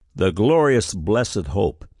The glorious blessed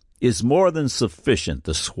hope is more than sufficient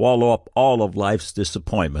to swallow up all of life's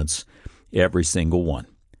disappointments, every single one.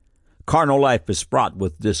 Carnal life is fraught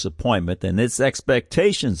with disappointment, and its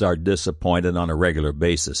expectations are disappointed on a regular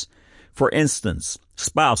basis. For instance,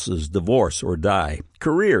 spouses divorce or die,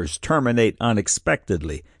 careers terminate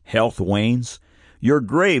unexpectedly, health wanes, your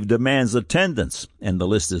grave demands attendance, and the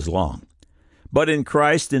list is long. But in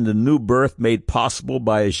Christ, in the new birth made possible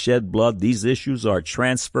by His shed blood, these issues are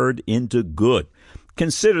transferred into good.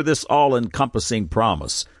 Consider this all-encompassing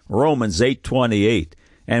promise, Romans 8:28.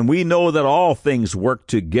 And we know that all things work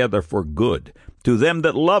together for good, to them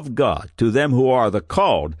that love God, to them who are the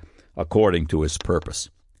called, according to His purpose.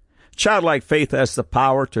 Childlike faith has the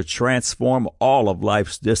power to transform all of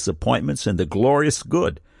life's disappointments into glorious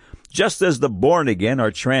good. Just as the born-again are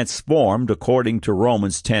transformed, according to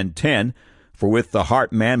Romans 10:10, for with the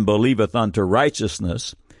heart man believeth unto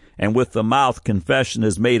righteousness, and with the mouth confession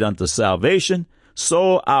is made unto salvation,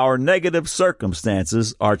 so our negative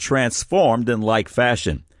circumstances are transformed in like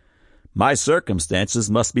fashion. My circumstances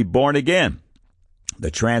must be born again.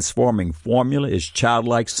 The transforming formula is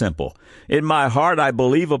childlike simple. In my heart I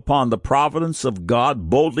believe upon the providence of God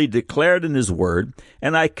boldly declared in His Word,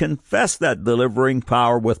 and I confess that delivering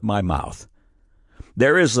power with my mouth.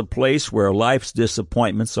 There is a place where life's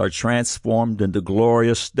disappointments are transformed into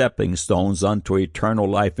glorious stepping stones unto eternal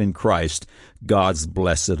life in Christ, God's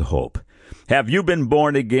blessed hope. Have you been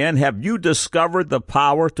born again? Have you discovered the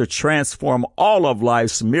power to transform all of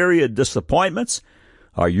life's myriad disappointments?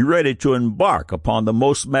 Are you ready to embark upon the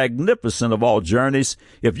most magnificent of all journeys?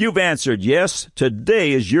 If you've answered yes,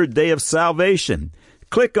 today is your day of salvation.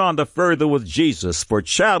 Click on the Further with Jesus for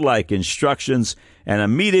childlike instructions and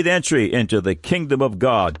immediate entry into the kingdom of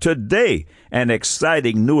God. Today, an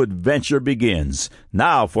exciting new adventure begins.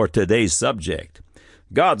 Now for today's subject.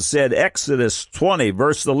 God said, Exodus 20,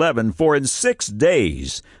 verse 11, For in 6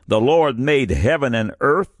 days the Lord made heaven and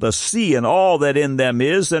earth, the sea and all that in them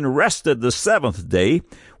is, and rested the seventh day.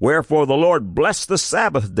 Wherefore the Lord blessed the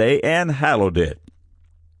Sabbath day and hallowed it.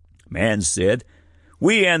 Man said,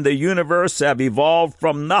 We and the universe have evolved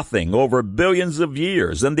from nothing over billions of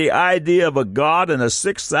years, and the idea of a God in a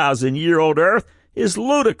 6,000-year-old earth is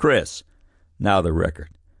ludicrous. Now the record.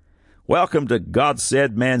 Welcome to God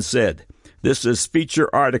Said, Man Said. This is feature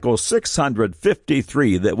article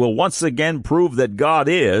 653 that will once again prove that God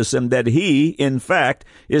is and that He, in fact,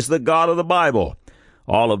 is the God of the Bible.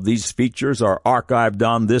 All of these features are archived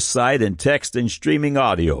on this site in text and streaming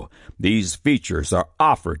audio. These features are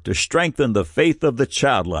offered to strengthen the faith of the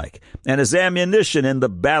childlike and as ammunition in the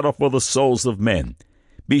battle for the souls of men.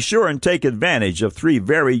 Be sure and take advantage of 3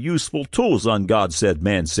 very useful tools on God Said,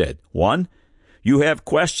 Man Said. 1. You have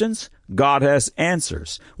questions? God has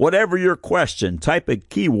answers. Whatever your question, type a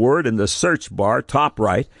keyword in the search bar top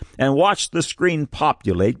right and watch the screen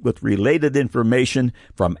populate with related information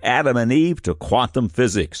from Adam and Eve to quantum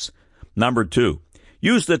physics. Number 2,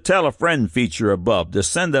 use the Tell a Friend feature above to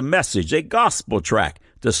send a message, a gospel track,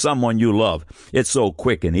 to someone you love. It's so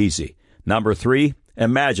quick and easy. Number 3,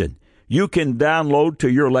 imagine. You can download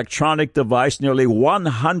to your electronic device nearly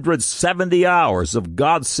 170 hours of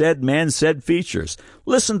God Said, Man Said features.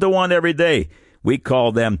 Listen to one every day. We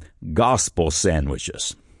call them gospel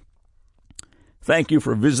sandwiches. Thank you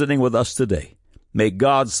for visiting with us today. May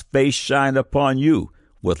God's face shine upon you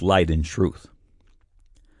with light and truth.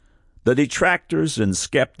 The detractors and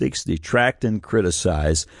skeptics detract and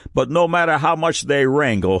criticize, but no matter how much they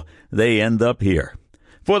wrangle, they end up here.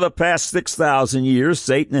 For the past 6,000 years,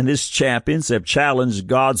 Satan and his champions have challenged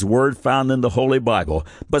God's word found in the Holy Bible.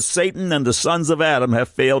 But Satan and the sons of Adam have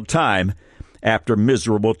failed time after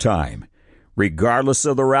miserable time. Regardless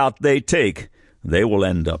of the route they take, they will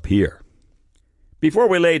end up here. Before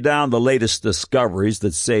we lay down the latest discoveries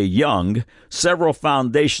that say young, several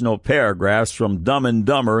foundational paragraphs from Dumb and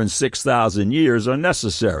Dumber in 6,000 Years are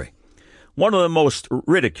necessary. One of the most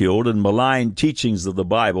ridiculed and maligned teachings of the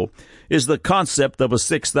Bible is the concept of a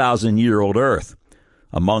 6,000-year-old earth.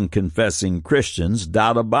 Among confessing Christians,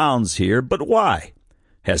 doubt abounds here, but why?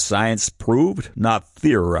 Has science proved, not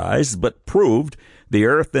theorized, but proved, the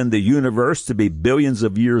earth and the universe to be billions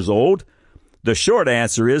of years old? The short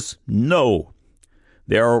answer is no.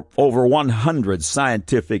 There are over 100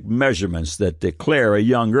 scientific measurements that declare a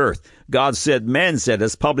young earth. God Said, Man Said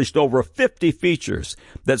has published over 50 features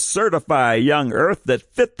that certify a young earth that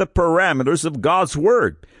fit the parameters of God's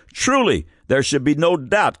Word. Truly, there should be no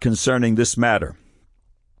doubt concerning this matter.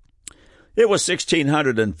 It was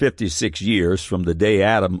 1,656 years from the day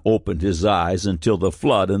Adam opened his eyes until the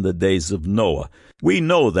flood in the days of Noah. We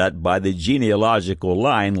know that by the genealogical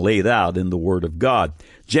line laid out in the Word of God.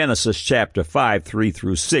 Genesis chapter 5, 3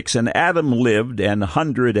 through 6. And Adam lived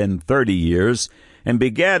 130 years, and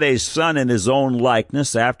begat a son in his own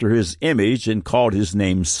likeness after his image, and called his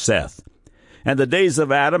name Seth. And the days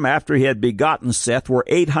of Adam after he had begotten Seth were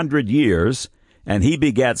 800 years, and he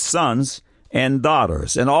begat sons and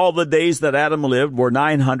daughters. And all the days that Adam lived were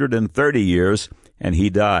 930 years, and he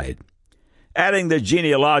died. Adding the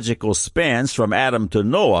genealogical spans from Adam to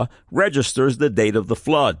Noah registers the date of the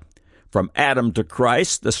flood. From Adam to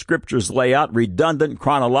Christ, the scriptures lay out redundant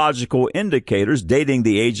chronological indicators dating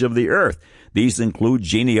the age of the earth. These include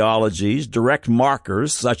genealogies, direct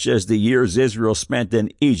markers such as the years Israel spent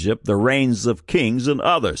in Egypt, the reigns of kings, and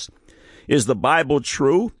others. Is the Bible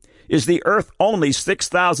true? Is the earth only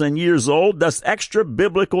 6,000 years old? Does extra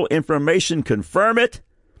biblical information confirm it?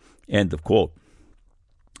 End of quote.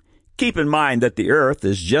 Keep in mind that the earth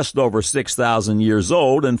is just over 6,000 years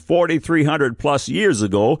old, and 4,300 plus years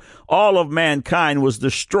ago, all of mankind was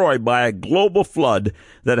destroyed by a global flood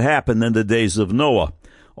that happened in the days of Noah.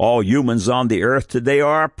 All humans on the earth today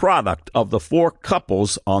are a product of the 4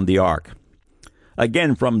 couples on the ark.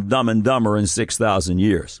 Again from Dumb and Dumber in 6,000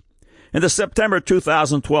 years. In the September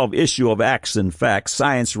 2012 issue of Acts and Facts,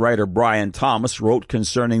 science writer Brian Thomas wrote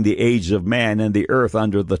concerning the age of man and the earth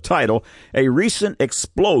under the title, A Recent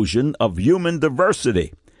Explosion of Human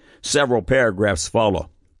Diversity. Several paragraphs follow.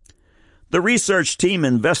 The research team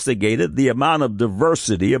investigated the amount of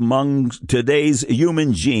diversity among today's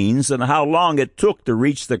human genes and how long it took to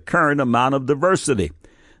reach the current amount of diversity.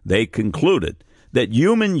 They concluded that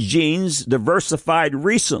human genes diversified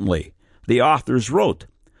recently. The authors wrote,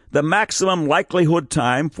 the maximum likelihood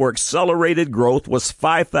time for accelerated growth was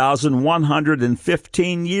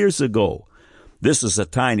 5,115 years ago. This is a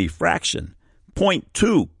tiny fraction,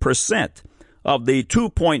 0.2%, of the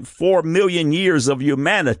 2.4 million years of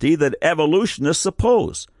humanity that evolutionists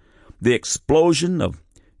suppose. The explosion of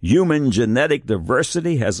human genetic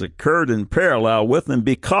diversity has occurred in parallel with and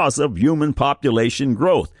because of human population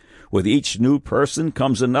growth. With each new person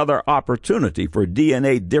comes another opportunity for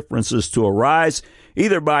DNA differences to arise,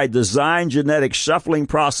 either by design, genetic shuffling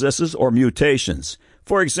processes, or mutations.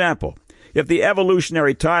 For example, if the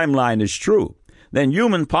evolutionary timeline is true, then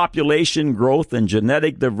human population growth and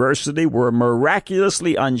genetic diversity were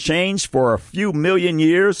miraculously unchanged for a few million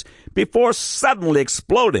years before suddenly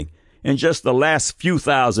exploding in just the last few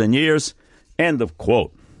thousand years. End of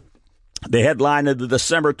quote. The headline of the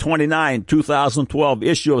December 29, 2012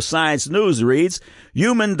 issue of Science News reads,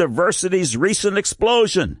 Human Diversity's Recent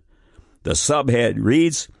Explosion. The subhead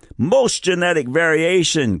reads, Most genetic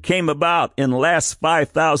variation came about in the last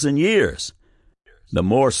 5,000 years. The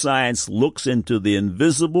more science looks into the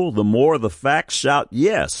invisible, the more the facts shout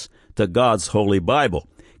yes to God's holy Bible.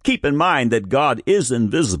 Keep in mind that God is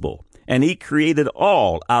invisible, and He created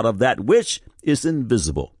all out of that which is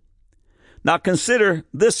invisible. Now consider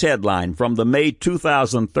this headline from the May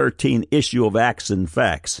 2013 issue of Acts and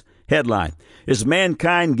Facts. Headline, Is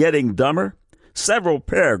Mankind Getting Dumber? Several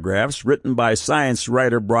paragraphs written by science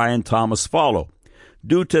writer Brian Thomas follow.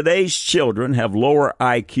 Do today's children have lower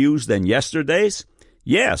IQs than yesterday's?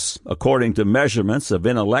 Yes, according to measurements of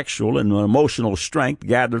intellectual and emotional strength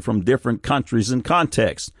gathered from different countries and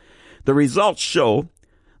contexts. The results show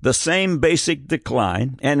the same basic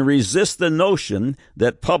decline and resist the notion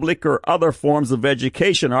that public or other forms of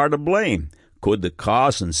education are to blame. Could the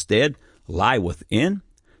cause instead lie within?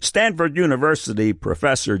 Stanford University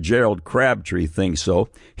professor Gerald Crabtree thinks so.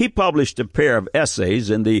 He published a pair of essays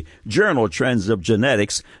in the journal Trends of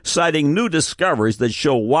Genetics, citing new discoveries that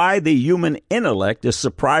show why the human intellect is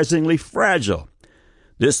surprisingly fragile.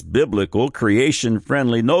 This biblical,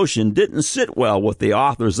 creation-friendly notion didn't sit well with the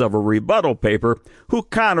authors of a rebuttal paper who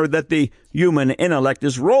countered that the human intellect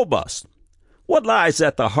is robust. What lies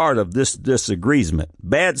at the heart of this disagreement?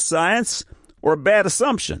 Bad science or bad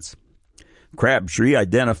assumptions? Crabtree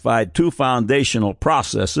identified 2 foundational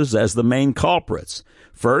processes as the main culprits.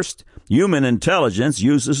 First, human intelligence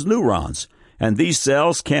uses neurons, and these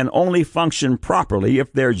cells can only function properly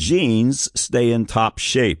if their genes stay in top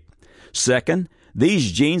shape. Second,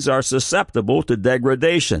 these genes are susceptible to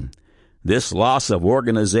degradation. This loss of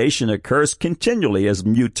organization occurs continually as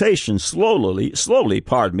mutations slowly,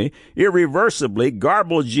 irreversibly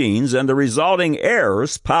garble genes, and the resulting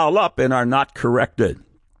errors pile up and are not corrected.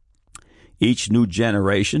 Each new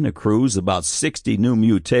generation accrues about 60 new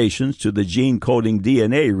mutations to the gene-coding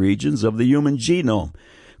DNA regions of the human genome.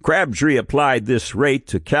 Crabtree applied this rate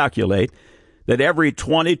to calculate that every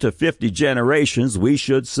 20 to 50 generations we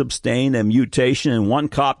should sustain a mutation in one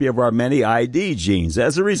copy of our many ID genes.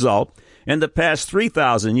 As a result, in the past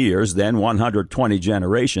 3,000 years, then 120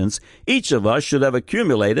 generations, each of us should have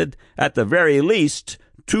accumulated, at the very least,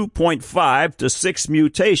 2.5 to 6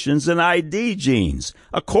 mutations in ID genes.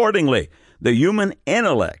 Accordingly, the human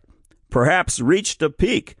intellect perhaps reached a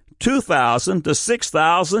peak 2,000 to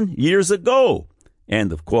 6,000 years ago.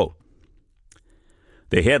 End of quote.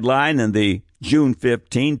 The headline in the June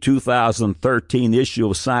 15, 2013 issue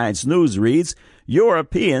of Science News reads,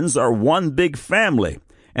 Europeans are one big family.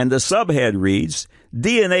 And the subhead reads,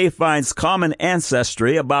 DNA finds common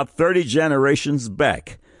ancestry about 30 generations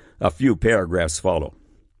back. A few paragraphs follow.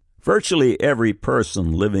 Virtually every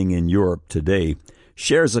person living in Europe today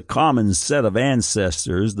shares a common set of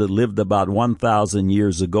ancestors that lived about 1,000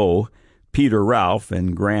 years ago. Peter Ralph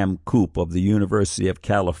and Graham Coop of the University of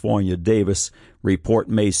California, Davis report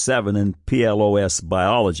May 7 in PLOS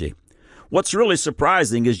Biology. What's really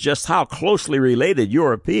surprising is just how closely related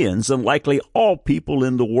Europeans and likely all people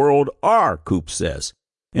in the world are, Coop says.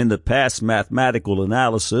 In the past, mathematical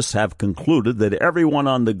analysis have concluded that everyone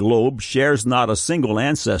on the globe shares not a single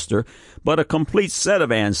ancestor, but a complete set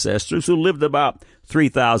of ancestors who lived about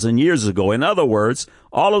 3,000 years ago. In other words,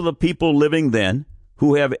 all of the people living then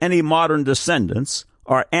who have any modern descendants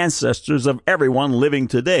are ancestors of everyone living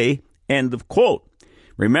today. End of quote.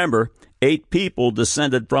 Remember, 8 people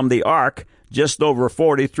descended from the ark just over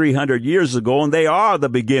 4,300 years ago, and they are the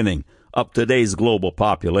beginning of today's global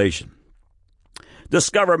population.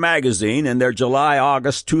 Discover Magazine, in their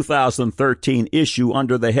July-August 2013 issue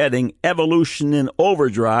under the heading Evolution in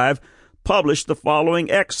Overdrive, published the following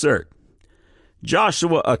excerpt.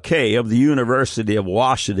 Joshua Akey of the University of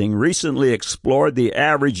Washington recently explored the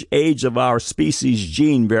average age of our species'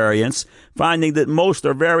 gene variants, finding that most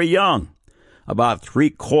are very young. About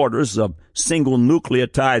 3/4 of single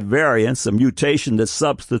nucleotide variants, a mutation that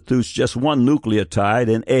substitutes just one nucleotide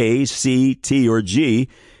in A, C, T, or G,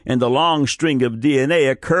 in the long string of DNA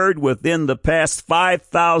occurred within the past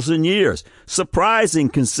 5,000 years. Surprising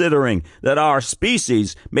considering that our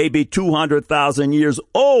species may be 200,000 years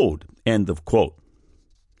old. End of quote.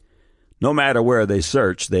 No matter where they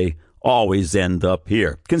search, they always end up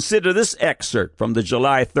here. Consider this excerpt from the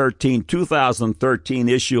July 13, 2013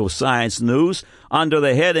 issue of Science News under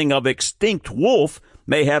the heading of Extinct Wolf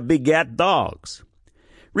May Have Begat Dogs.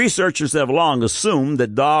 Researchers have long assumed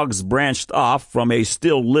that dogs branched off from a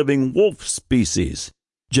still living wolf species.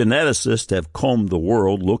 Geneticists have combed the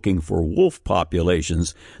world looking for wolf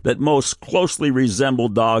populations that most closely resemble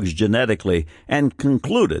dogs genetically and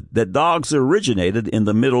concluded that dogs originated in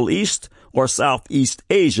the Middle East or Southeast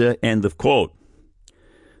Asia, end of quote.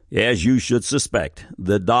 As you should suspect,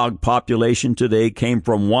 the dog population today came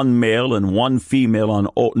from one male and one female on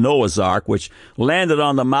Noah's Ark, which landed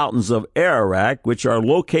on the mountains of Ararat, which are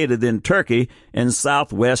located in Turkey and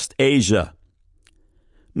Southwest Asia.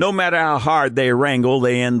 No matter how hard they wrangle,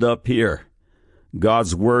 they end up here.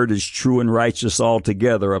 God's word is true and righteous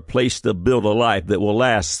altogether, a place to build a life that will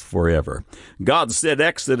last forever. God said,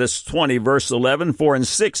 Exodus 20, verse 11, For in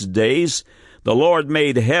 6 days the Lord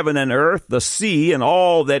made heaven and earth, the sea, and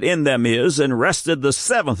all that in them is, and rested the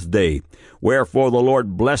 7th day. Wherefore the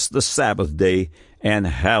Lord blessed the Sabbath day and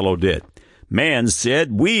hallowed it. Man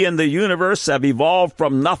said, we in the universe have evolved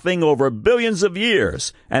from nothing over billions of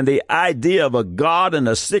years, and the idea of a God in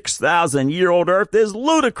a 6,000-year-old earth is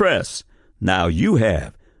ludicrous. Now you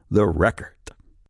have the record.